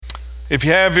If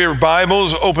you have your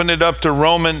Bibles, open it up to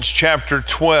Romans chapter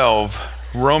 12.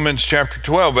 Romans chapter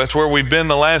 12. That's where we've been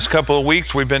the last couple of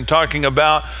weeks. We've been talking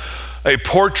about a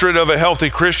portrait of a healthy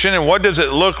Christian and what does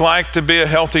it look like to be a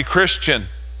healthy Christian.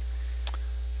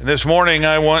 And this morning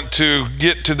I want to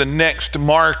get to the next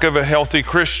mark of a healthy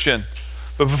Christian.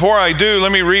 But before I do,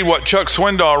 let me read what Chuck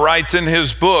Swindoll writes in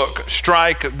his book,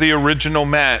 Strike the Original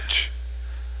Match.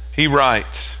 He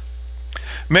writes,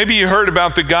 "Maybe you heard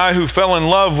about the guy who fell in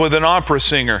love with an opera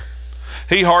singer.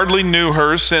 He hardly knew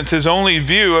her since his only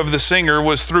view of the singer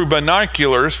was through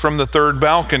binoculars from the third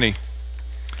balcony.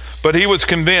 But he was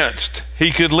convinced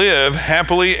he could live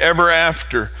happily ever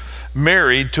after,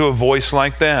 married to a voice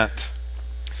like that.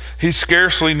 He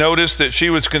scarcely noticed that she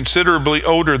was considerably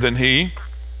older than he,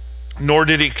 nor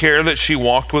did he care that she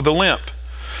walked with a limp.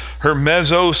 Her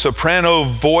mezzo-soprano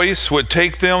voice would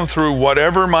take them through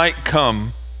whatever might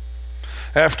come.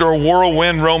 After a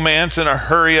whirlwind romance and a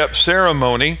hurry-up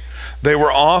ceremony, they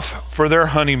were off for their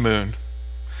honeymoon.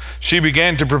 She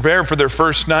began to prepare for their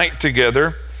first night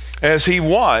together. As he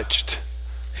watched,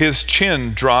 his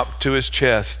chin dropped to his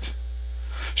chest.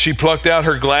 She plucked out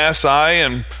her glass eye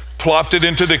and plopped it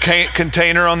into the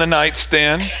container on the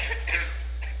nightstand.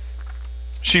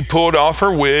 She pulled off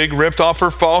her wig, ripped off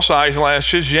her false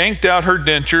eyelashes, yanked out her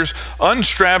dentures,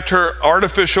 unstrapped her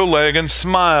artificial leg, and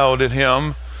smiled at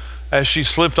him as she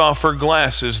slipped off her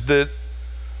glasses that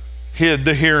hid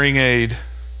the hearing aid.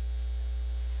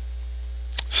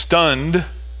 Stunned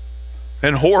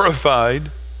and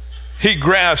horrified, he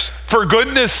grasped, 'For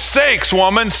goodness sakes,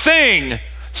 woman, sing!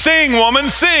 Sing, woman,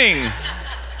 sing!'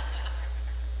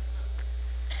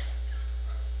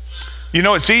 You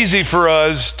know, it's easy for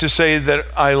us to say that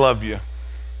I love you.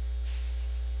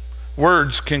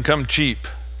 Words can come cheap.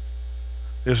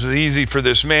 It was easy for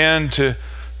this man to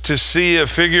see a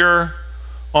figure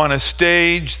on a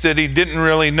stage that he didn't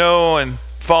really know and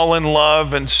fall in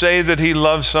love and say that he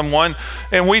loves someone.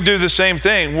 And we do the same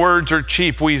thing. Words are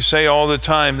cheap. We say all the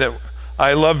time that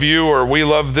I love you, or we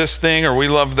love this thing, or we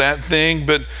love that thing.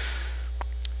 But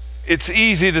it's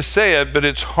easy to say it, but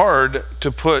it's hard to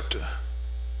put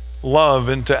love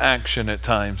into action at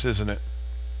times, isn't it?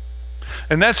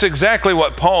 And that's exactly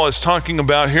what Paul is talking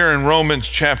about here in Romans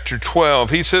chapter 12.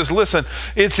 He says, listen,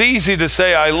 it's easy to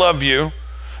say I love you.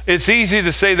 It's easy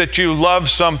to say that you love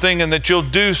something and that you'll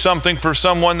do something for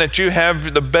someone, that you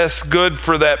have the best good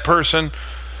for that person.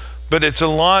 But it's a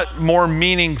lot more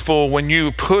meaningful when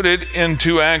you put it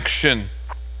into action.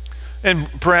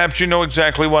 And perhaps you know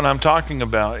exactly what I'm talking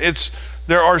about.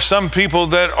 There are some people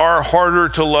that are harder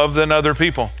to love than other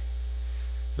people.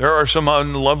 There are some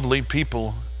unlovely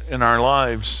people in our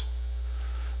lives.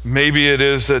 Maybe it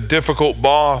is a difficult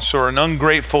boss or an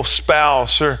ungrateful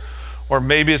spouse, or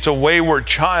maybe it's a wayward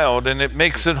child, and it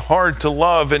makes it hard to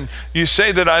love. And you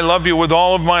say that I love you with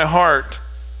all of my heart,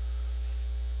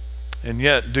 and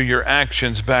yet do your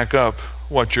actions back up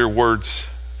what your words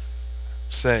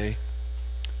say?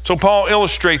 So Paul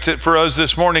illustrates it for us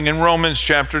this morning in Romans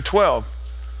chapter 12.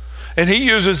 And he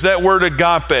uses that word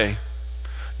agape.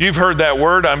 You've heard that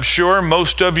word, I'm sure.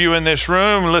 Most of you in this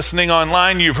room, listening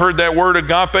online, you've heard that word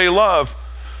agape love.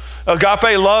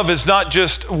 Agape love is not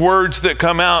just words that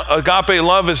come out. Agape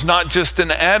love is not just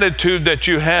an attitude that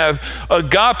you have.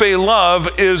 Agape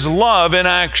love is love in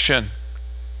action.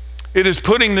 It is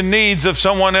putting the needs of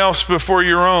someone else before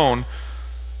your own.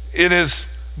 It is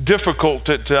difficult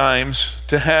at times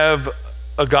to have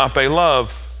agape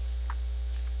love.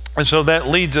 And so that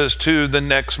leads us to the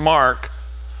next mark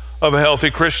of a healthy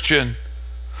Christian.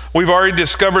 We've already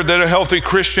discovered that a healthy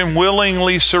Christian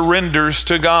willingly surrenders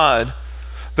to God,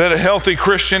 that a healthy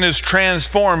Christian is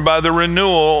transformed by the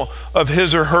renewal of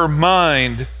his or her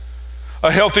mind. A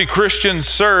healthy Christian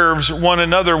serves one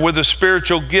another with the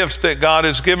spiritual gifts that God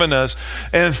has given us.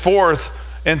 And fourth,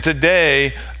 and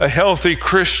today, a healthy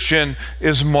Christian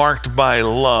is marked by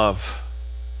love,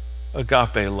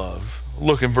 agape love.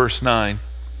 Look in verse 9.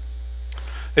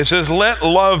 It says, let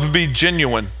love be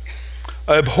genuine.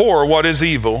 Abhor what is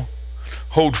evil.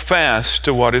 Hold fast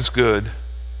to what is good.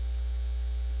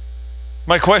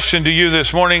 My question to you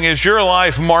this morning, is your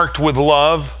life marked with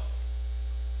love?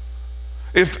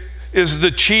 Is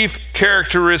the chief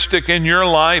characteristic in your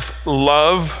life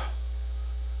love?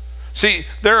 See,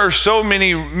 there are so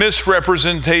many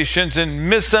misrepresentations and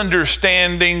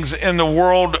misunderstandings in the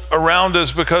world around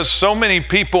us because so many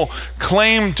people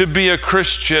claim to be a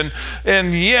Christian,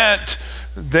 and yet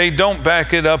they don't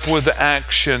back it up with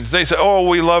actions. They say, oh,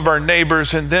 we love our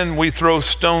neighbors, and then we throw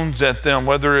stones at them,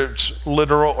 whether it's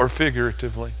literal or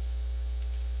figuratively.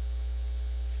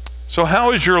 So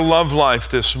how is your love life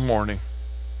this morning?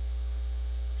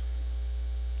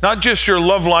 Not just your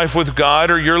love life with God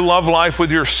or your love life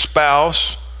with your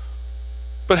spouse,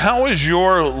 but how is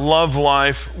your love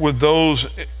life with those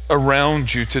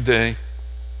around you today?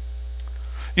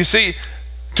 You see,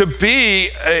 to be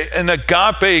an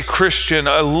agape Christian,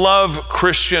 a love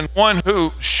Christian, one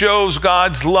who shows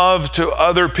God's love to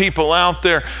other people out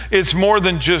there, it's more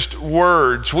than just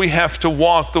words. We have to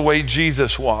walk the way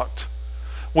Jesus walked.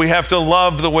 We have to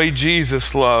love the way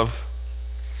Jesus loved.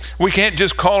 We can't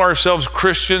just call ourselves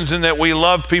Christians and that we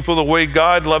love people the way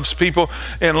God loves people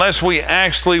unless we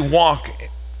actually walk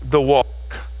the walk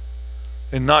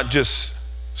and not just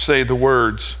say the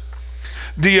words.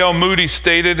 D.L. Moody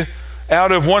stated,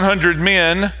 out of 100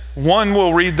 men, one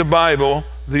will read the Bible,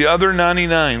 the other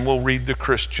 99 will read the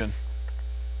Christian.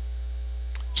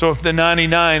 So if the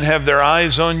 99 have their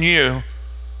eyes on you,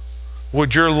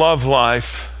 would your love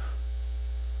life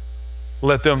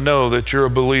let them know that you're a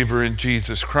believer in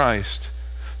Jesus Christ?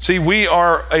 See, we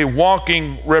are a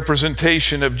walking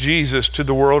representation of Jesus to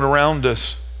the world around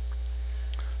us.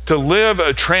 To live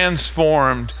a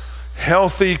transformed,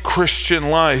 healthy Christian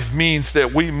life means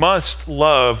that we must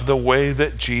love the way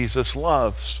that Jesus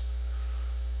loves.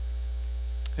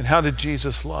 And how did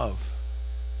Jesus love?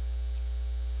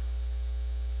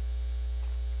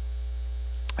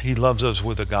 He loves us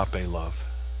with agape love.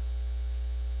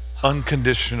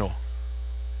 Unconditional.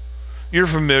 You're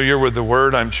familiar with the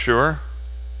word, I'm sure.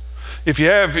 If you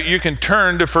have, you can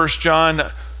turn to 1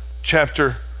 John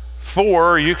chapter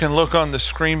 4. You can look on the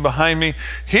screen behind me.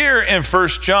 Here in 1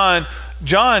 John,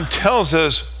 John tells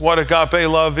us what agape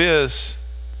love is.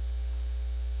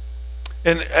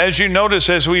 And as you notice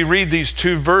as we read these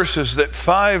two verses, that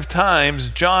 5 times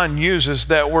John uses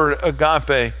that word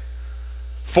agape.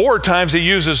 4 times he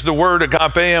uses the word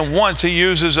agape, and once he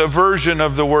uses a version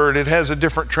of the word. It has a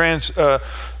different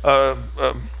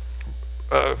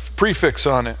prefix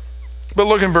on it. But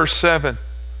look in verse 7.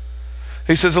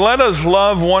 He says, let us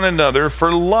love one another,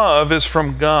 for love is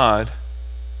from God.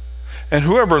 And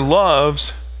whoever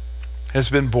loves has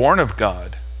been born of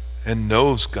God and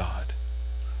knows God.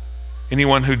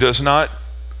 Anyone who does not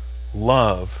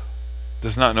love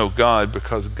does not know God,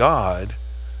 because God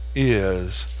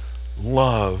is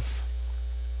love.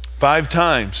 5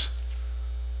 times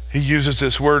he uses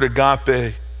this word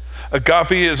agape.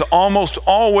 Agape is almost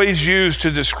always used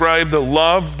to describe the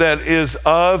love that is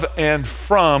of and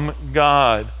from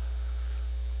God.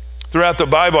 Throughout the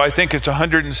Bible, I think it's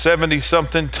 170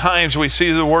 something times we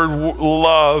see the word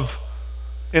love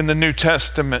in the New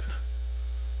Testament.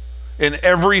 In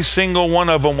every single one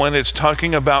of them, when it's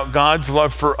talking about God's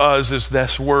love for us, is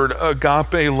this word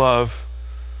agape love.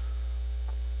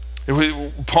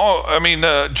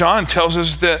 John tells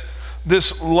us that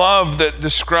this love that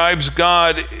describes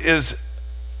God is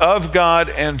of God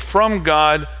and from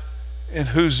God, and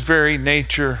whose very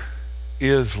nature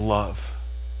is love.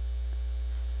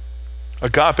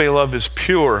 Agape love is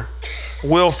pure,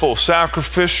 willful,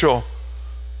 sacrificial.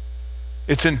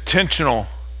 It's intentional.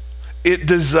 It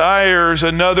desires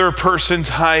another person's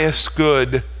highest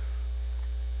good.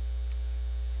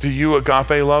 Do you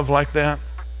agape love like that?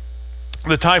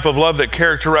 The type of love that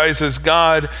characterizes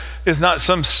God is not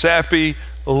some sappy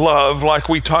love like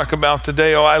we talk about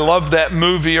today. Oh, I love that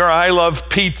movie, or I love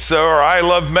pizza, or I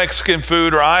love Mexican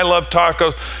food, or I love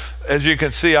tacos. As you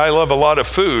can see, I love a lot of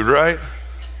food, right?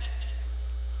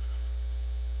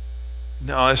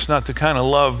 No, it's not the kind of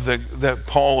love that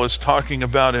Paul is talking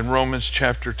about in Romans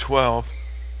chapter 12.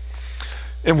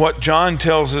 And what John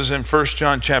tells us in 1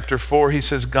 John chapter 4, he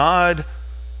says, God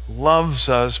loves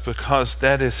us because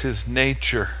that is his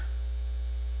nature.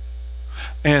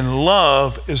 And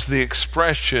love is the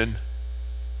expression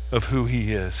of who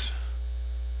he is.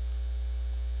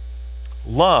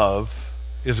 Love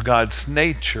is God's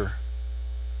nature,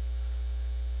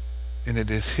 and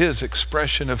it is his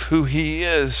expression of who he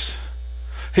is.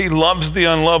 He loves the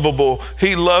unlovable.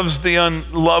 He loves the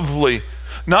unlovely.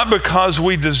 Not because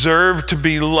we deserve to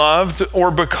be loved or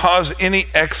because any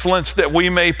excellence that we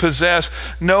may possess.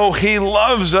 No, he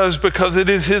loves us because it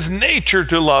is his nature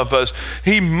to love us.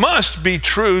 He must be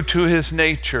true to his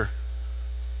nature.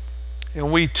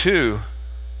 And we too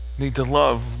need to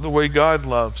love the way God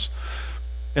loves.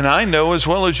 And I know as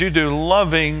well as you do,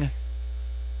 loving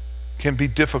can be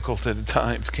difficult at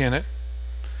times, can it?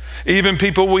 Even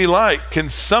people we like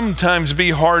can sometimes be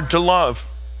hard to love.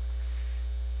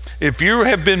 If you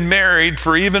have been married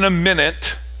for even a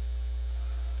minute,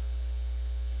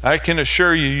 I can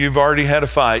assure you, you've already had a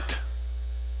fight.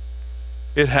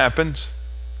 It happens.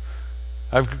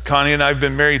 Connie and I have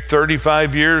been married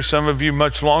 35 years, some of you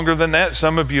much longer than that,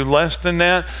 some of you less than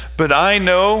that. But I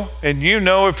know, and you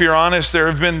know if you're honest, there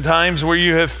have been times where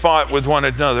you have fought with one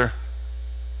another.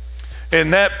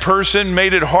 And that person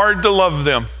made it hard to love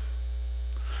them.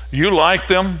 You like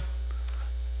them.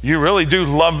 You really do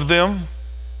love them.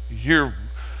 You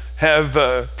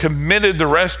have committed the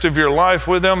rest of your life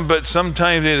with them, but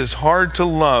sometimes it is hard to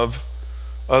love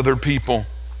other people.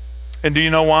 And do you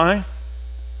know why?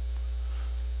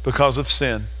 Because of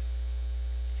sin.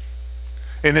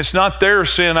 And it's not their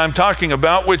sin I'm talking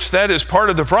about, which that is part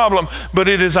of the problem, but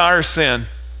it is our sin.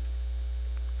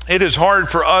 It is hard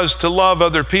for us to love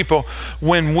other people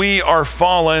when we are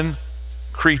fallen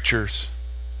creatures.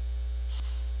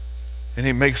 And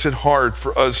it makes it hard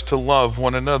for us to love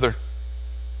one another.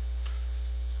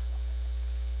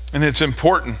 And it's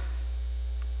important,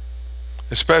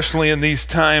 especially in these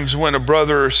times when a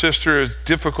brother or sister is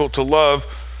difficult to love,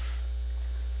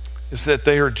 is that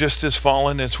they are just as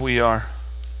fallen as we are.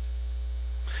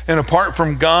 And apart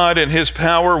from God and His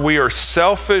power, we are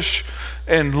selfish,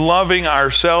 and loving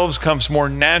ourselves comes more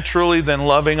naturally than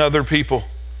loving other people.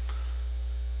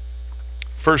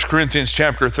 1 Corinthians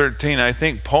chapter 13, I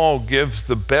think Paul gives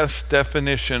the best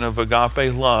definition of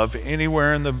agape love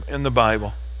anywhere in the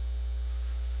Bible.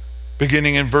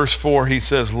 Beginning in verse 4, he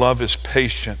says, love is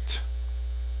patient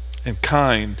and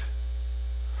kind.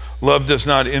 Love does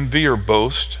not envy or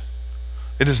boast.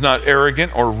 It is not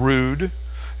arrogant or rude.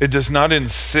 It does not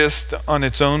insist on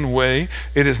its own way.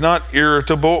 It is not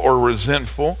irritable or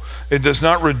resentful. It does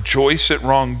not rejoice at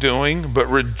wrongdoing, but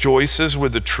rejoices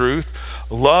with the truth.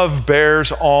 Love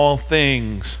bears all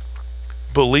things,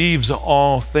 believes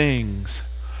all things,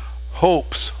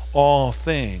 hopes all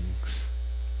things,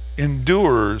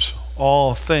 endures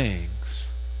all things.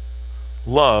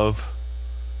 Love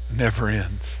never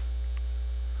ends.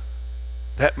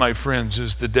 That, my friends,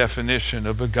 is the definition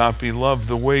of agape love,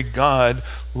 the way God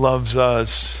loves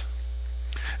us.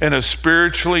 And a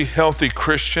spiritually healthy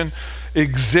Christian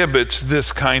exhibits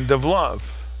this kind of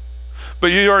love. But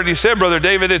you already said, Brother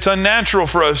David, it's unnatural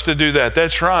for us to do that.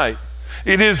 That's right.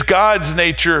 It is God's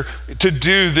nature to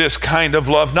do this kind of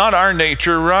love, not our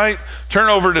nature, right? Turn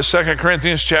over to 2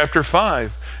 Corinthians chapter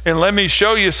 5. And let me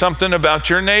show you something about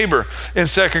your neighbor. In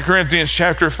 2 Corinthians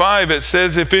chapter 5, it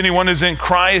says, if anyone is in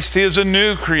Christ, he is a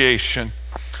new creation.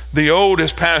 The old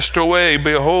has passed away.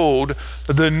 Behold,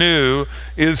 the new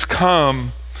is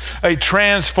come. A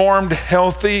transformed,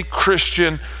 healthy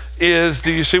Christian is,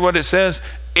 do you see what it says?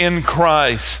 In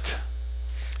Christ.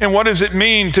 And what does it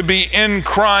mean to be in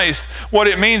Christ? What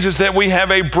it means is that we have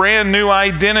a brand new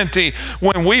identity.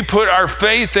 When we put our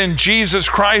faith in Jesus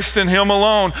Christ and Him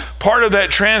alone, part of that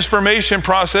transformation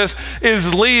process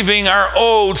is leaving our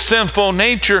old sinful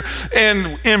nature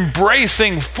and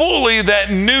embracing fully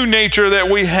that new nature that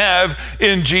we have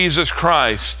in Jesus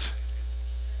Christ.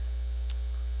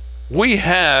 We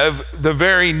have the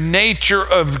very nature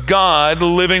of God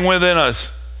living within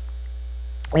us.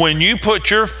 When you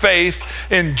put your faith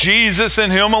in Jesus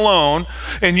and Him alone,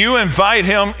 and you invite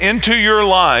Him into your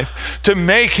life to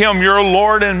make Him your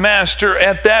Lord and Master,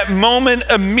 at that moment,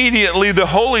 immediately, the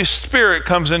Holy Spirit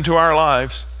comes into our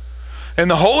lives. And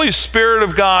the Holy Spirit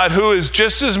of God, who is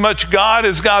just as much God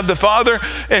as God the Father,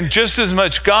 and just as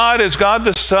much God as God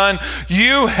the Son,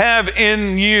 you have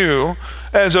in you,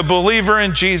 as a believer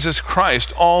in Jesus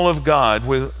Christ, all of God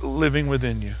living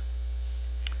within you.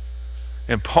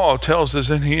 And Paul tells us,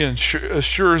 and he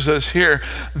assures us here,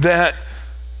 that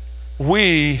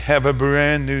we have a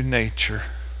brand new nature.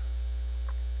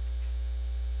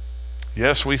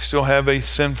 Yes, we still have a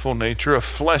sinful nature, a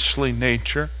fleshly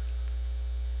nature.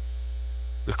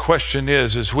 The question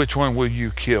is which one will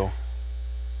you kill?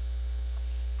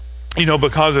 You know,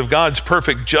 because of God's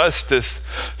perfect justice,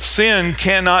 sin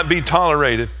cannot be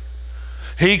tolerated.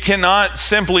 He cannot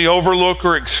simply overlook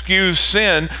or excuse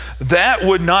sin. That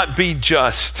would not be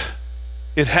just.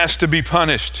 It has to be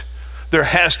punished. There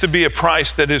has to be a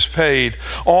price that is paid.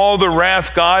 All the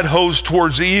wrath God holds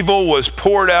towards evil was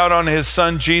poured out on His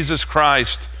Son, Jesus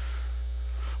Christ.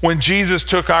 When Jesus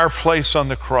took our place on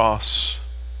the cross,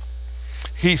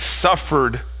 He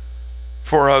suffered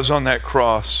for us on that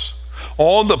cross.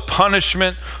 All the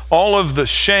punishment, all of the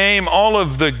shame, all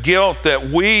of the guilt that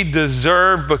we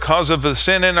deserve because of the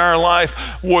sin in our life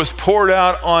was poured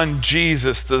out on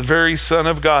Jesus, the very Son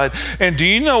of God. And do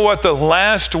you know what the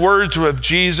last words of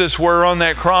Jesus were on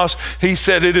that cross? He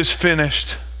said, "It is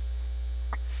finished."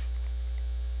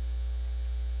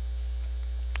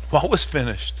 What was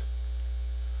finished?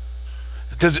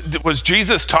 Was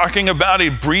Jesus talking about He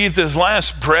breathed His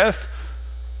last breath?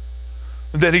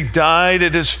 that he died,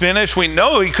 it is finished. We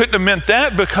know he couldn't have meant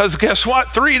that because guess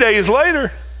what? 3 days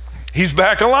later, he's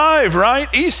back alive, right?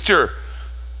 Easter.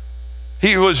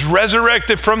 He was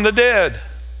resurrected from the dead.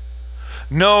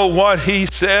 No, what he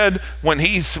said what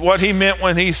he meant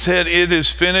when he said it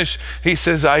is finished. He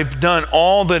says, I've done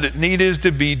all that it needed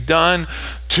to be done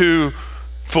to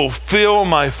fulfill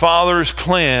my Father's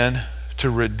plan to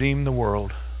redeem the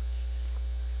world.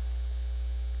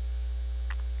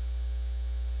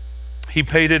 He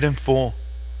paid it in full.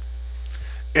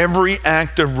 Every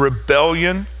act of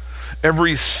rebellion,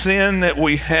 every sin that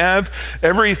we have,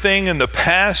 everything in the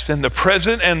past and the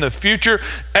present and the future,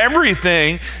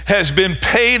 everything has been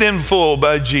paid in full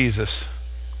by Jesus.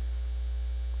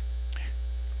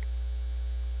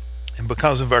 And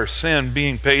because of our sin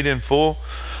being paid in full,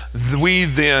 we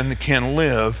then can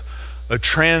live a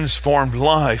transformed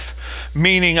life,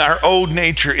 meaning our old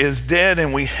nature is dead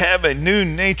and we have a new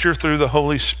nature through the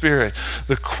Holy Spirit.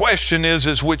 The question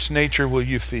is which nature will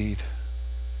you feed?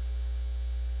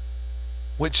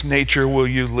 Which nature will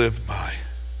you live by?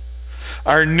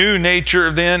 Our new nature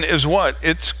then is what?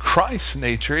 It's Christ's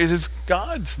nature. It is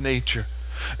God's nature.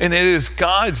 And it is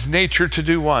God's nature to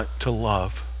do what? To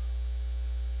love.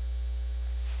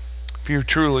 If you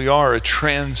truly are a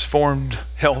transformed,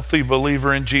 healthy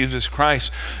believer in Jesus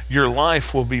Christ, your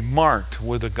life will be marked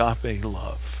with agape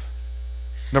love.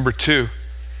 Number 2,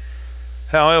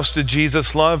 how else did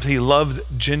Jesus love? He loved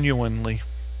genuinely.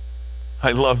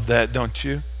 I love that, don't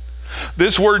you?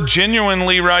 This word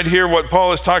genuinely right here, what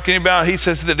Paul is talking about, he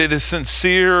says that it is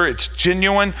sincere, it's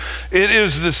genuine. It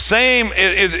is the same,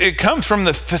 it comes from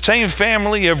the same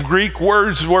family of Greek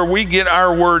words where we get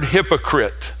our word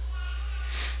hypocrite.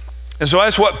 And so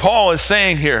that's what Paul is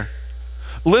saying here.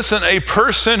 Listen, a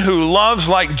person who loves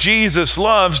like Jesus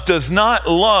loves does not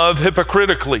love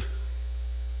hypocritically.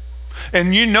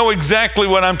 And you know exactly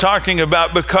what I'm talking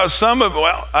about because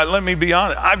let me be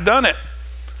honest, I've done it.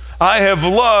 I have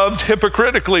loved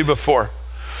hypocritically before.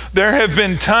 There have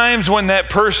been times when that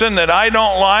person that I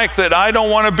don't like, that I don't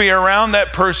want to be around,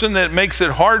 that person that makes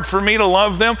it hard for me to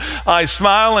love them, I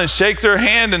smile and shake their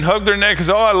hand and hug their neck and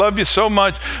say, oh, I love you so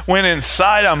much, when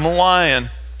inside I'm lying.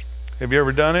 Have you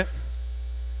ever done it?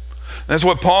 That's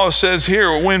what Paul says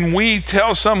here. When we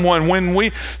tell someone,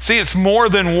 it's more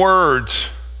than words.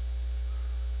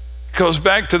 It goes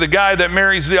back to the guy that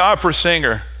marries the opera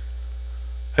singer.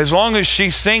 As long as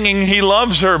she's singing, he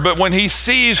loves her. But when he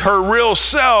sees her real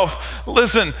self,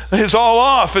 listen, it's all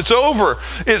off. It's over.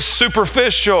 It's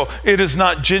superficial. It is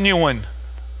not genuine.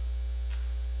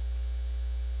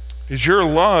 Is your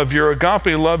love, your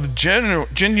agape love,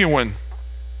 genuine?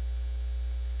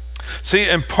 See,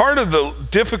 and part of the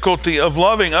difficulty of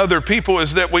loving other people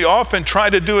is that we often try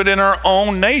to do it in our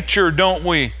own nature, don't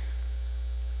we?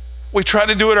 We try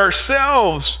to do it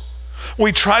ourselves.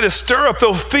 We try to stir up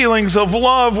those feelings of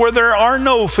love where there are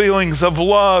no feelings of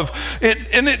love.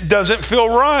 And it doesn't feel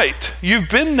right. You've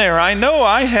been there. I know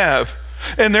I have.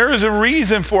 And there is a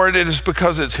reason for it. It is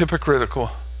because it's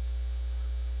hypocritical.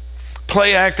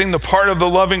 Play acting the part of the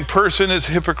loving person is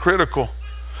hypocritical.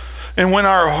 And when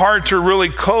our hearts are really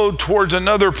cold towards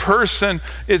another person,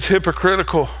 it's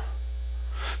hypocritical.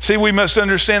 See, we must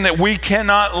understand that we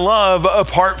cannot love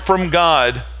apart from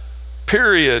God.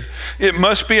 Period. It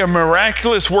must be a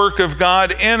miraculous work of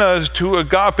God in us to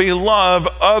agape love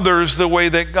others the way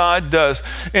that God does.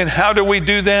 And how do we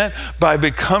do that? By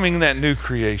becoming that new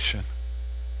creation.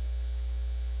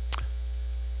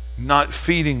 Not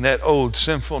feeding that old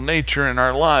sinful nature in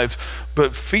our lives,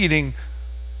 but feeding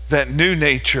that new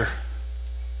nature,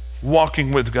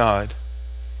 walking with God.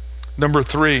 Number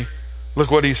 3, look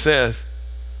what he says.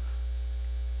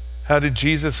 How did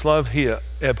Jesus love? He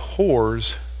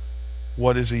abhors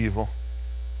what is evil.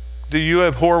 Do you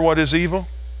abhor what is evil?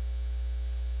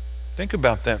 Think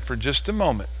about that for just a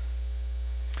moment.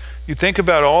 You think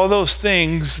about all those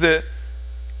things that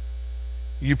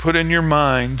you put in your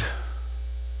mind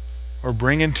or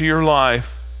bring into your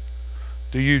life.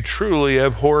 Do you truly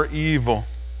abhor evil?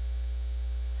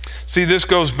 See, this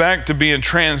goes back to being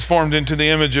transformed into the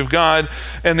image of God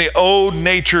and the old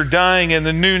nature dying and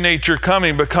the new nature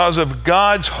coming. Because of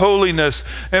God's holiness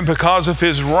and because of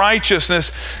his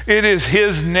righteousness, it is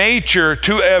his nature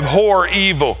to abhor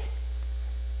evil,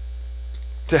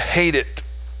 to hate it.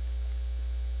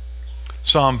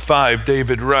 Psalm 5,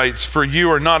 David writes, "For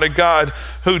you are not a God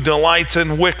who delights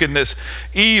in wickedness.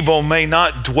 Evil may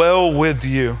not dwell with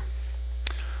you."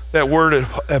 That word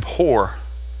abhor,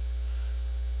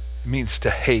 it means to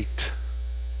hate,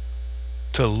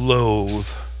 to loathe.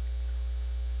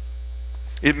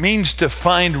 It means to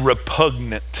find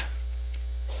repugnant.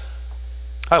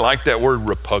 I like that word,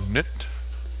 repugnant.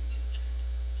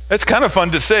 That's kind of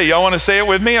fun to say. Y'all want to say it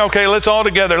with me? Okay, let's all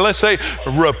together. Let's say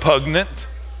repugnant.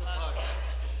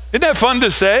 Isn't that fun to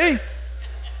say?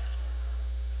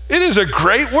 It is a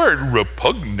great word,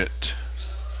 repugnant.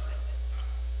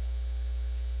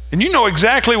 And you know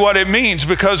exactly what it means,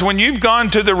 because when you've gone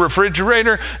to the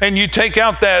refrigerator and you take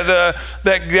out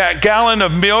that gallon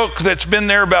of milk that's been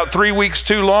there about 3 weeks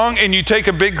too long, and you take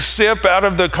a big sip out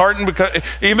of the carton, because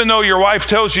even though your wife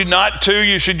tells you not to,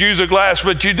 you should use a glass,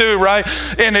 but you do, right?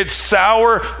 And it's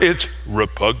sour, it's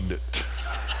repugnant.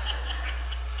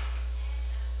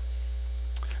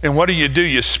 And what do?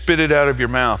 You spit it out of your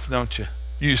mouth, don't you?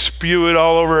 You spew it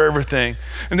all over everything.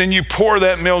 And then you pour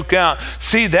that milk out.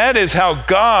 See, that is how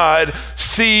God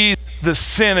sees the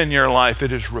sin in your life.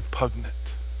 It is repugnant.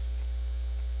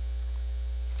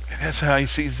 And that's how he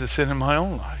sees the sin in my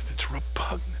own life. It's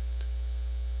repugnant.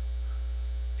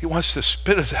 He wants to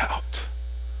spit us out.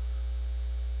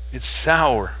 It's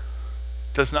sour.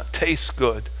 It does not taste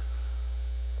good.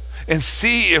 And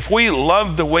see, if we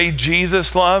love the way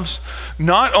Jesus loves,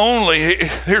 not only,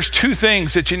 here's two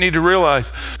things that you need to realize.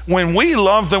 When we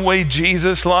love the way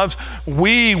Jesus loves,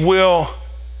 we will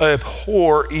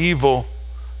abhor evil,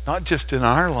 not just in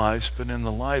our lives, but in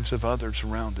the lives of others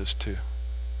around us too.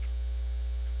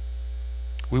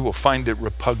 We will find it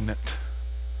repugnant.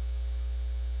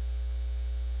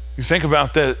 You think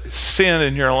about that sin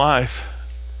in your life.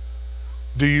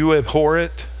 Do you abhor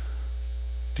it?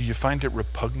 Do you find it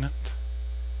repugnant?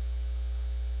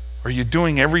 Are you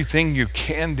doing everything you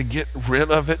can to get rid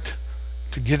of it,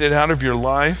 to get it out of your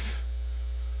life?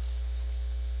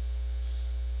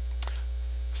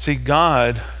 See,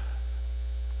 God,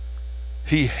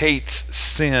 he hates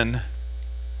sin.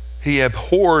 He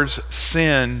abhors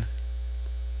sin.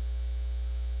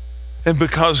 And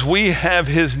because we have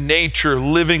his nature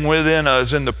living within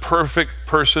us in the perfect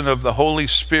person of the Holy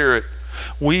Spirit,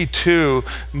 we too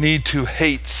need to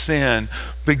hate sin,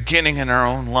 beginning in our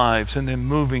own lives and then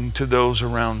moving to those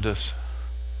around us.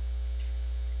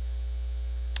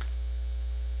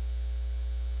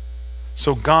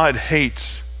 So God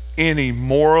hates any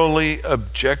morally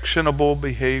objectionable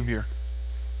behavior.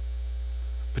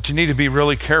 But you need to be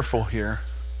really careful here.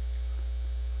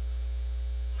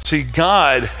 See,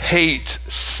 God hates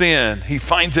sin. He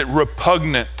finds it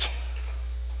repugnant.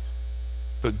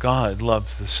 But God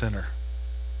loves the sinner.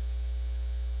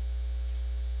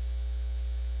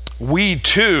 We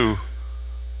too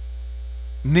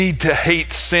need to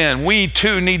hate sin. We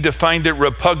too need to find it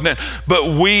repugnant, but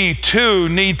we too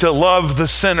need to love the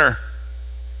sinner.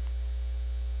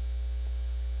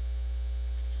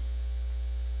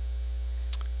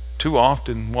 Too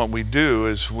often what we do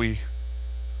is we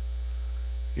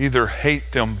either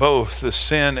hate them both, the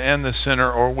sin and the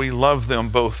sinner, or we love them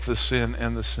both, the sin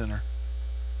and the sinner.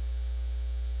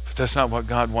 But that's not what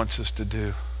God wants us to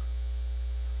do.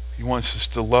 He wants us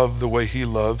to love the way he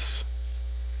loves.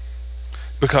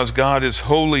 Because God is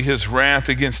holy, his wrath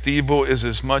against evil is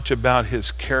as much about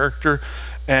his character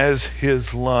as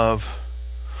his love.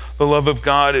 The love of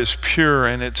God is pure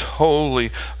and it's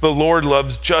holy. The Lord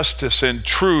loves justice and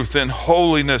truth and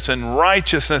holiness and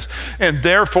righteousness, and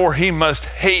therefore he must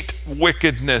hate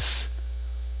wickedness.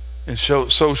 And so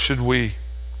should we.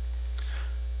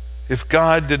 If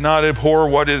God did not abhor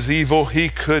what is evil, he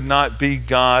could not be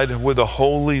God with a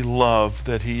holy love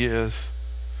that he is.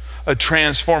 A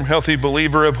transformed, healthy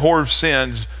believer abhors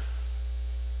sins,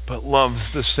 but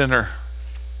loves the sinner.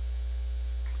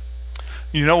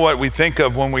 You know what we think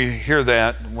of when we hear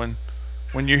that? When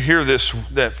you hear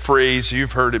that phrase,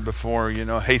 you've heard it before,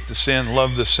 hate the sin,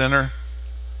 love the sinner.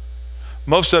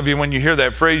 Most of you, when you hear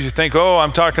that phrase, you think, oh,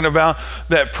 I'm talking about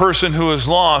that person who is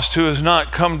lost, who has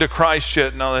not come to Christ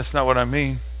yet. No, that's not what I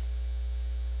mean.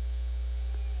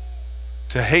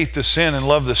 To hate the sin and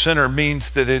love the sinner means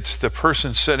that it's the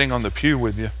person sitting on the pew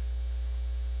with you,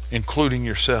 including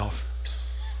yourself.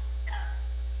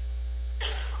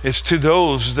 It's to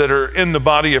those that are in the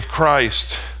body of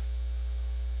Christ,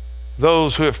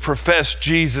 those who have professed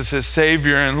Jesus as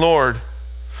Savior and Lord.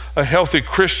 A healthy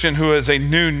Christian who has a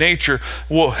new nature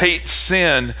will hate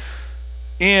sin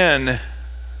in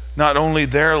not only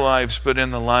their lives, but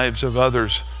in the lives of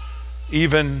others,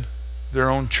 even their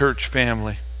own church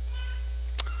family.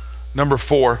 Number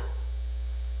 4,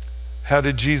 how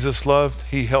did Jesus love?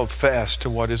 He held fast to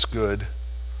what is good.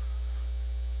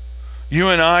 You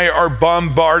and I are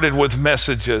bombarded with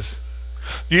messages.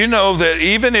 You know that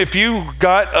even if you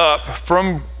got up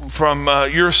from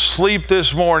your sleep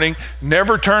this morning,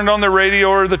 never turned on the radio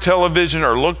or the television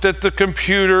or looked at the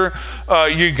computer,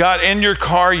 you got in your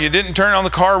car, you didn't turn on the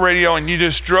car radio, and you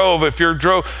just drove.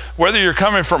 Whether you're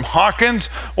coming from Hawkins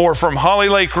or from Holly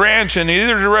Lake Ranch, in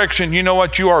either direction, you know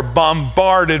what? You are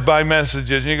bombarded by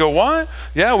messages. And you go, what?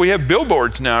 Yeah, we have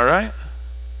billboards now, right?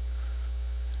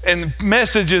 And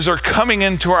messages are coming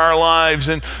into our lives,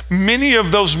 and many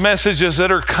of those messages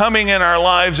that are coming in our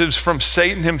lives is from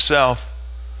Satan himself.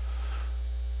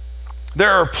 There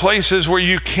are places where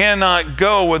you cannot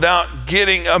go without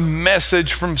getting a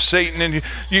message from Satan, and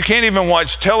you can't even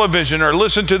watch television or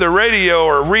listen to the radio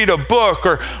or read a book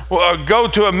or go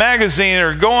to a magazine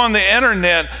or go on the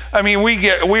internet. I mean,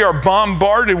 we are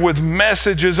bombarded with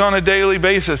messages on a daily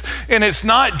basis. And it's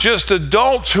not just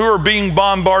adults who are being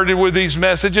bombarded with these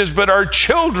messages, but our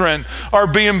children are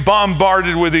being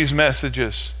bombarded with these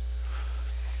messages.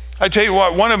 I tell you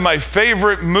what, one of my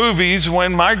favorite movies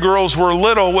when my girls were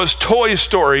little was Toy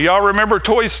Story. Y'all remember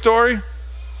Toy Story?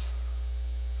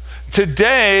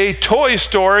 Today, Toy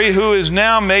Story, who is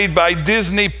now made by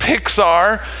Disney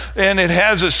Pixar, and it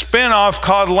has a spinoff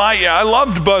called Lightyear. I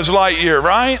loved Buzz Lightyear,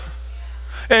 right?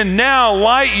 And now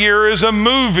Lightyear is a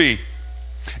movie.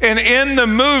 And in the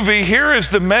movie, here is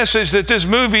the message that this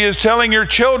movie is telling your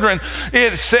children.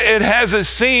 It has a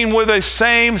scene with a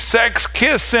same-sex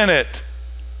kiss in it.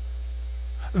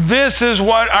 This is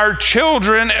what our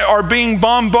children are being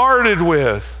bombarded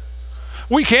with.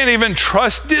 We can't even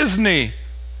trust Disney.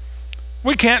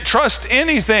 We can't trust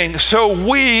anything. So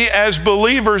we, as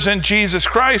believers in Jesus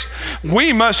Christ,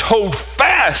 we must hold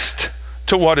fast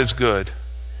to what is good.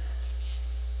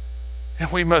 And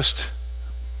we must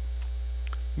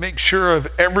make sure of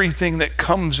everything that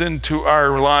comes into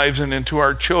our lives and into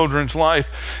our children's life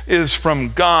is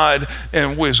from God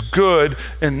and was good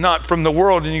and not from the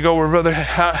world. And you go, well, brother,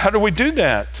 how do we do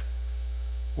that?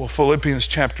 Well, Philippians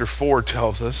chapter 4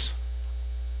 tells us,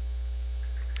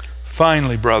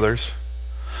 finally, brothers,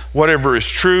 whatever is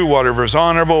true, whatever is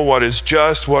honorable, what is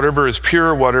just, whatever is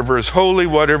pure, whatever is holy,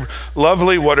 whatever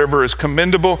lovely, whatever is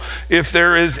commendable, if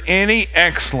there is any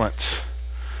excellence,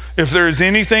 if there is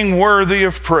anything worthy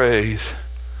of praise,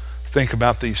 think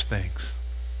about these things.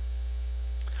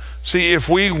 See, if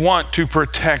we want to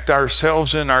protect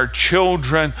ourselves and our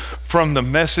children from the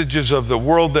messages of the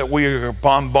world that we are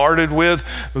bombarded with,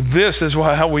 this is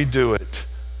how we do it.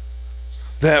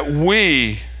 That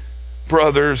we,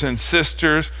 brothers and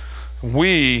sisters,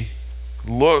 we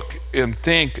look and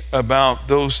think about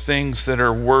those things that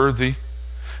are worthy.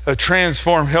 A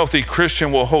transformed, healthy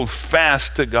Christian will hold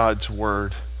fast to God's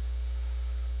word.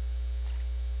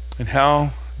 And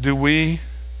how are we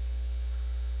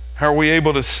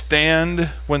able to stand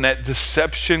when that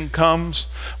deception comes,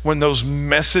 when those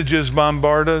messages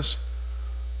bombard us?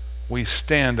 We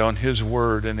stand on His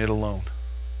word and it alone.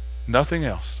 Nothing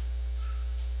else.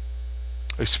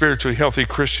 A spiritually healthy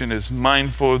Christian is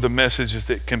mindful of the messages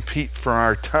that compete for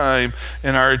our time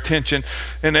and our attention.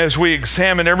 And as we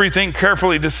examine everything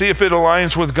carefully to see if it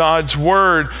aligns with God's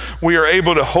word, we are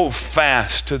able to hold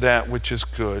fast to that which is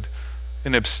good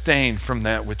and abstain from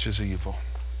that which is evil.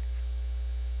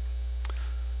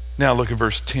 Now look at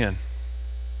verse 10.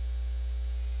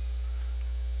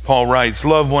 Paul writes,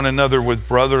 love one another with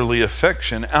brotherly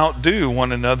affection, outdo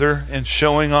one another in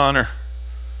showing honor.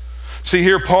 See,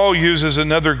 here Paul uses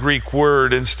another Greek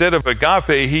word. Instead of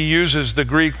agape, he uses the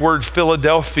Greek word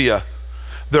Philadelphia.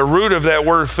 The root of that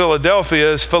word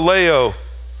Philadelphia is phileo.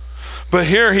 But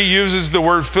here he uses the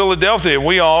word Philadelphia.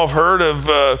 We all have heard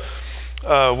of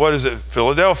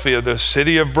Philadelphia, the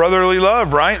city of brotherly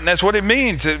love, right? And that's what it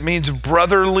means. It means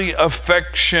brotherly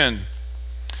affection.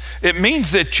 It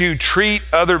means that you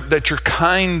that you're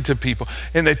kind to people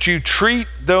and that you treat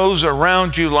those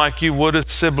around you like you would a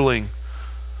sibling.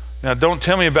 Now, don't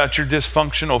tell me about your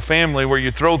dysfunctional family where you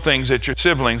throw things at your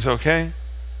siblings, okay?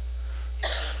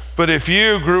 But if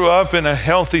you grew up in a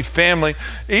healthy family,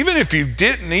 even if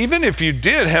you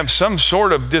did have some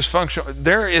sort of dysfunction,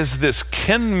 there is this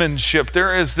kinship,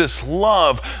 there is this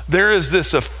love, there is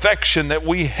this affection that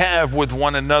we have with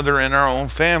one another in our own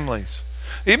families.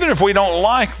 Even if we don't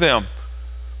like them,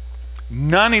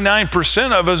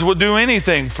 99% of us will do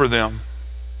anything for them.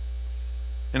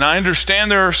 And I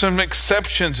understand there are some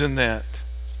exceptions in that.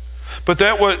 But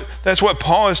that's what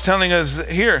Paul is telling us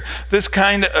here. This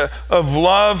kind of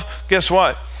love, guess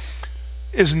what,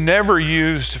 is never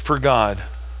used for God.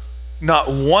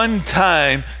 Not one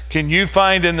time can you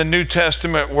find in the New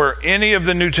Testament where any of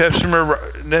the New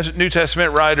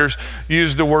Testament writers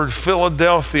use the word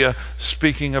Philadelphia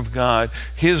speaking of God.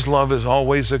 His love is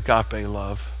always agape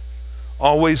love.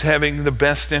 always having the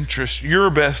best interest, your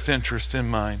best interest in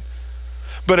mind.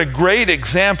 But a great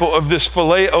example of this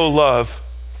phileo love,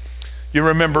 you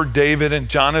remember David and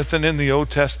Jonathan in the Old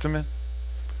Testament?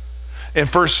 In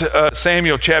 1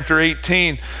 Samuel chapter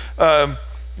 18,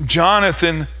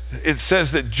 Jonathan, it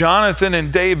says that Jonathan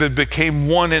and David became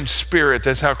one in spirit.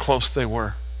 That's how close they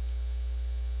were.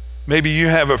 Maybe you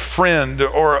have a friend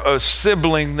or a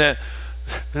sibling that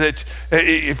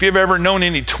if you've ever known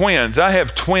any twins, I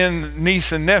have twin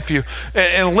niece and nephew,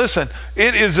 and listen,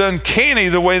 it is uncanny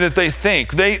the way that they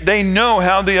think. They know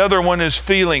how the other one is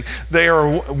feeling. They are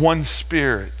one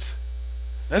spirit.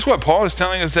 That's what Paul is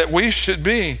telling us that we should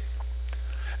be.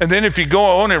 And then if you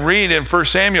go on and read in 1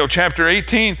 Samuel chapter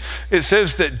 18, it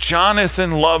says that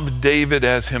Jonathan loved David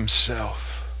as himself.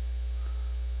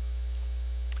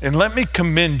 And let me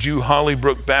commend you,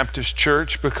 Brook Baptist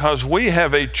Church, because we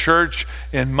have a church,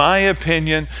 in my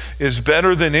opinion, is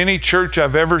better than any church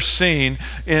I've ever seen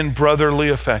in brotherly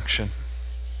affection.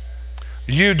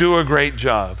 You do a great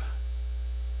job.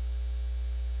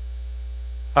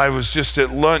 I was just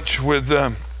at lunch with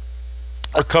a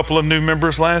couple of new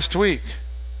members last week.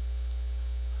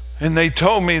 And they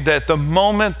told me that the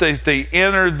moment that they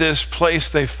entered this place,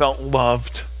 they felt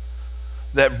loved.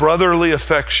 That brotherly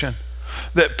affection.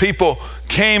 That people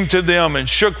came to them and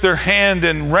shook their hand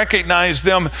and recognized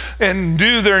them and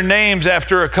knew their names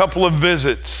after a couple of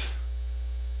visits.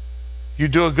 You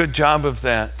do a good job of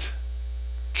that.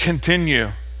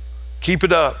 Continue. Keep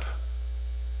it up.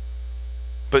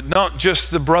 But not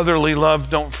just the brotherly love.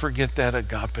 Don't forget that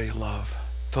agape love.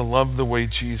 To love the way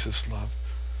Jesus loved.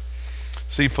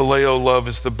 See, phileo love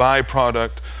is the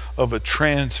byproduct of a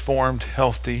transformed,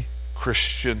 healthy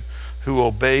Christian who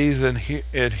obeys and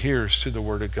adheres to the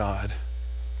Word of God.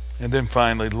 And then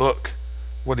finally, look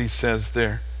what he says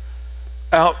there.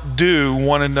 Outdo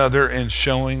one another in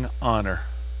showing honor.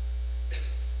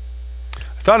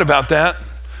 I thought about that.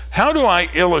 How do I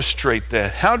illustrate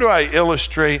that? How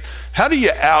do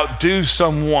you outdo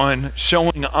someone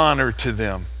showing honor to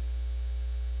them?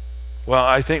 Well,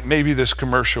 I think maybe this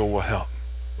commercial will help.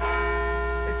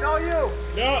 It's all you.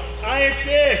 No, I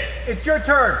insist. It's your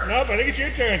turn. Nope, I think it's your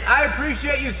turn. I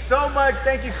appreciate you so much.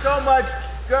 Thank you so much.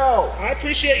 Go. I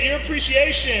appreciate your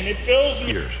appreciation. It fills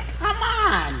me. Come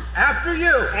on. After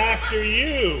you. After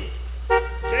you.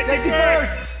 Safety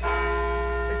first.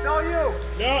 It's all you.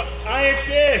 No, I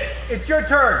insist. It's your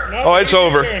turn. Nope, Oh, it's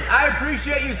over. I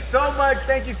appreciate you so much.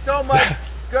 Thank you so much.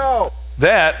 Go.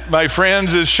 That, my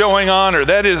friends, is showing honor.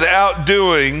 That is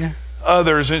outdoing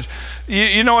others. And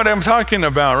you know what I'm talking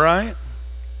about, right?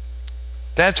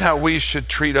 That's how we should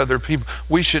treat other people.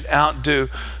 We should outdo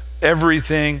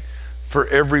everything for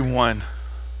everyone,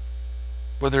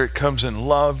 whether it comes in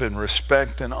love and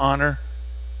respect and honor.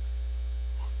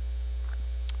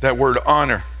 That word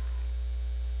honor,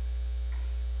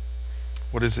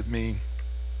 what does it mean?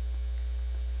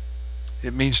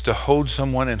 It means to hold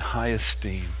someone in high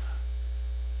esteem.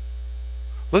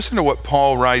 Listen to what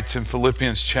Paul writes in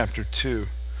Philippians chapter 2.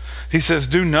 He says,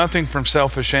 do nothing from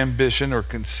selfish ambition or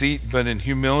conceit, but in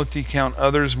humility count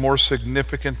others more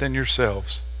significant than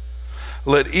yourselves.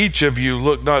 Let each of you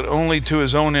look not only to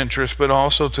his own interest, but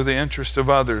also to the interest of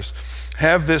others.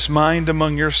 Have this mind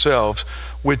among yourselves,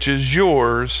 which is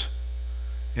yours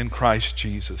in Christ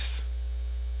Jesus.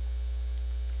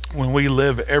 When we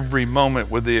live every moment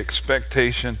with the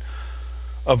expectation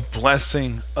of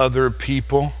blessing other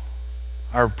people,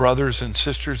 our brothers and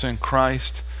sisters in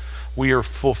Christ, we are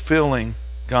fulfilling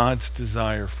God's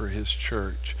desire for his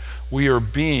church. We are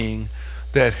being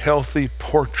that healthy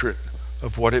portrait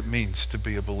of what it means to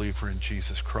be a believer in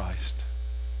Jesus Christ.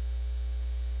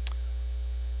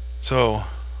 So,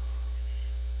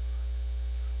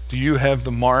 do you have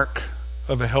the mark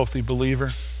of a healthy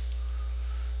believer?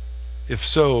 If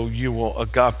so, you will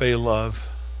agape love.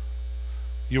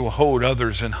 You will hold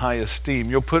others in high esteem.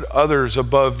 You'll put others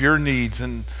above your needs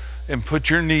and put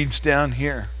your needs down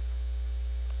here.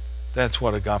 That's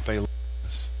what agape love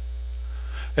is.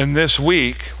 And this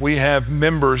week, we have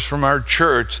members from our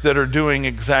church that are doing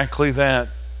exactly that.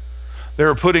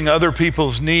 They're putting other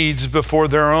people's needs before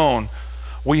their own.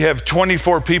 We have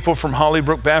 24 people from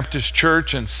Brook Baptist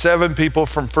Church and 7 people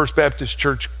from First Baptist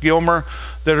Church Gilmer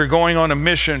that are going on a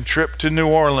mission trip to New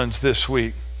Orleans this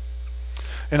week.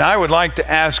 And I would like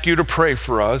to ask you to pray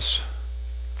for us,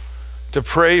 to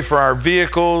pray for our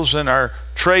vehicles and our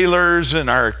trailers and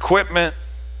our equipment,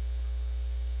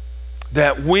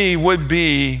 that we would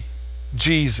be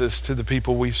Jesus to the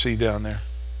people we see down there.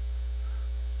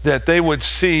 That they would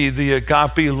see the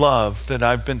agape love that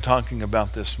I've been talking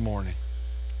about this morning.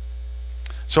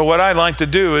 So what I'd like to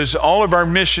do is all of our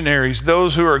missionaries,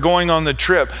 those who are going on the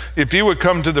trip, if you would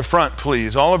come to the front,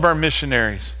 please. All of our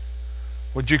missionaries,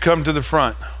 would you come to the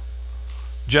front?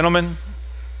 Gentlemen,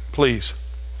 please.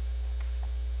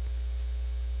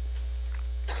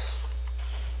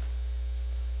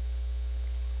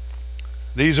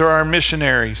 These are our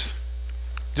missionaries.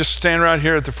 Just stand right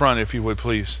here at the front, if you would,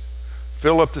 please.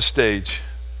 Fill up the stage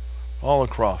all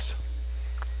across.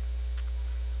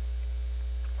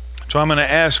 So I'm going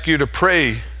to ask you to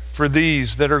pray for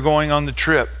these that are going on the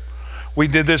trip. We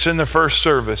did this in the first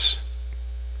service.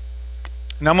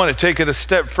 And I'm going to take it a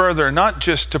step further, not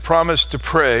just to promise to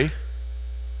pray,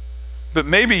 but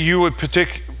maybe you would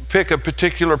pick a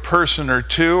particular person or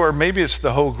two, or maybe it's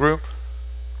the whole group.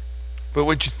 But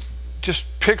would you just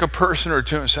pick a person or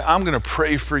two and say, I'm going to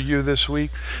pray for you this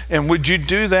week? And would you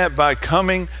do that by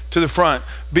coming to the front?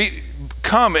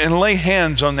 Come and lay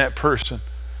hands on that person.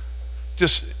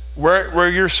 Just where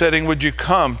you're sitting, would you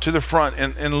come to the front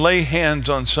and lay hands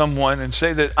on someone and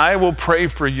say that I will pray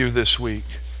for you this week?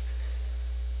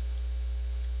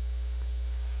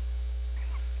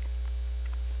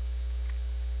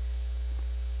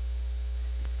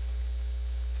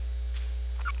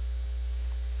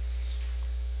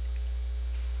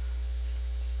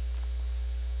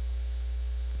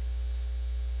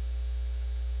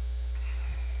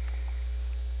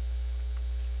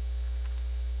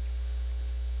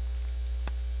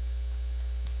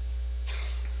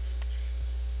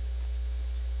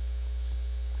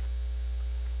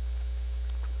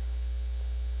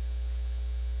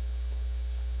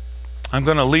 I'm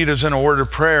going to lead us in a word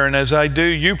of prayer, and as I do,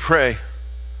 you pray.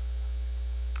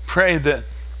 Pray that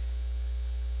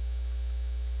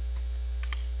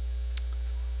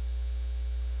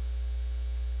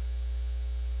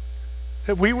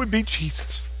we would be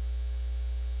Jesus.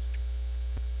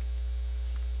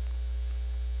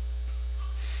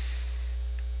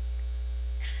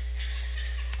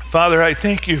 Father, I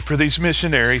thank you for these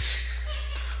missionaries.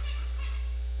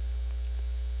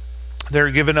 They're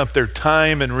giving up their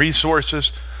time and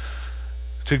resources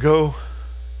to go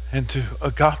and to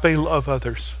agape love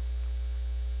others.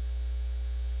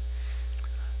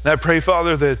 And I pray,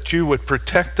 Father, that you would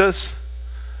protect us,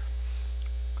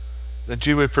 that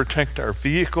you would protect our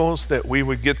vehicles, that we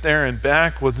would get there and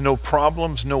back with no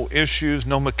problems, no issues,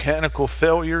 no mechanical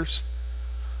failures.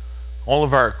 All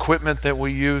of our equipment that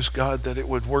we use, God, that it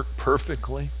would work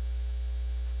perfectly.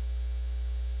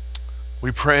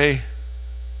 We pray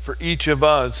for each of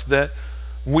us that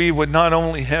we would not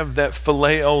only have that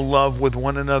phileo love with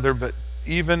one another, but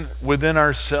even within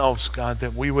ourselves, God,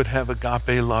 that we would have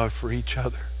agape love for each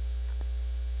other.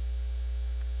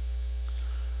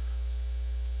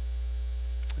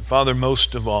 And Father,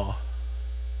 most of all,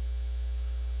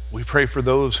 we pray for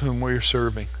those whom we're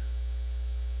serving.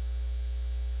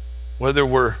 Whether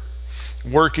we're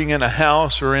working in a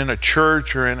house or in a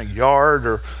church or in a yard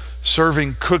or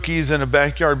serving cookies in a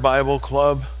backyard Bible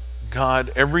club,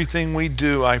 God, everything we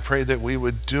do, I pray that we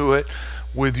would do it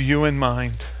with you in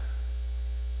mind,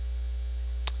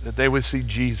 that they would see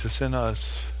Jesus in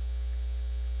us.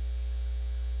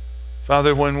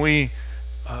 Father, when we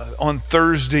on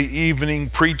Thursday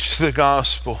evening preach the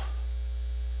gospel,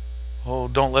 oh,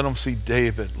 don't let them see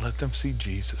David, let them see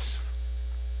Jesus.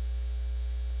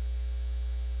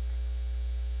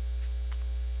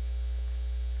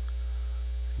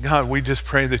 God, we just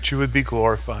pray that you would be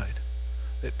glorified,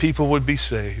 that people would be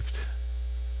saved,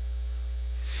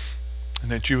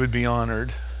 and that you would be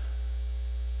honored.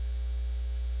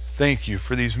 Thank you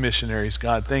for these missionaries,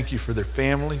 God. Thank you for their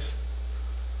families.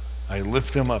 I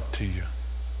lift them up to you.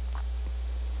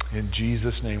 In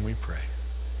Jesus' name we pray.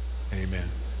 Amen.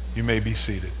 You may be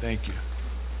seated. Thank you.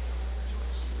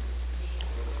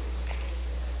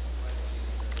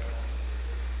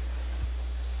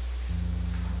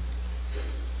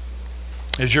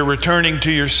 As you're returning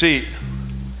to your seat,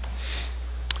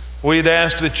 we'd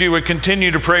ask that you would continue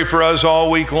to pray for us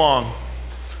all week long.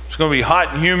 It's going to be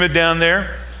hot and humid down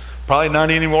there. Probably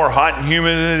not any more hot and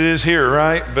humid than it is here,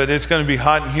 right? But it's going to be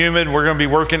hot and humid. We're going to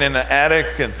be working in the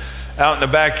attic and out in the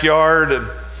backyard.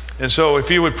 And so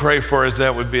if you would pray for us,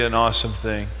 that would be an awesome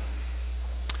thing.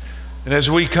 And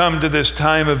as we come to this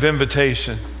time of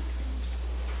invitation,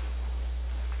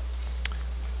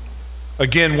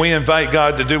 again, we invite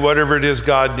God to do whatever it is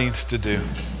God needs to do.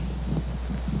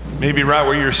 Maybe right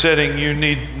where you're sitting,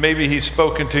 maybe he's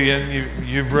spoken to you and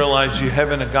you've realized you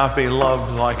have an agape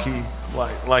love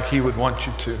like he would want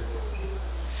you to.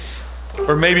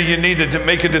 Or maybe you need to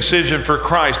make a decision for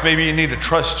Christ. Maybe you need to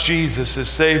trust Jesus as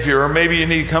Savior. Or maybe you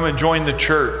need to come and join the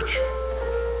church.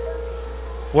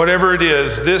 Whatever it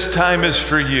is, this time is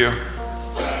for you.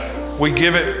 We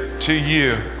give it to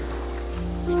you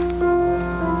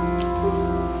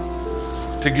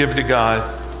to give to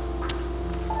God.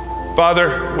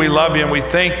 Father, we love you and we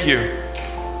thank you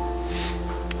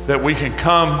that we can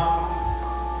come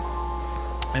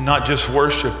and not just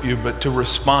worship you, but to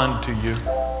respond to you.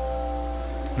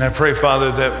 And I pray,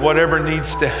 Father, that whatever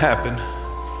needs to happen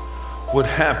would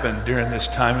happen during this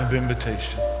time of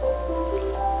invitation.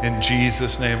 In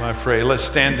Jesus' name I pray. Let's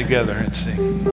stand together and sing.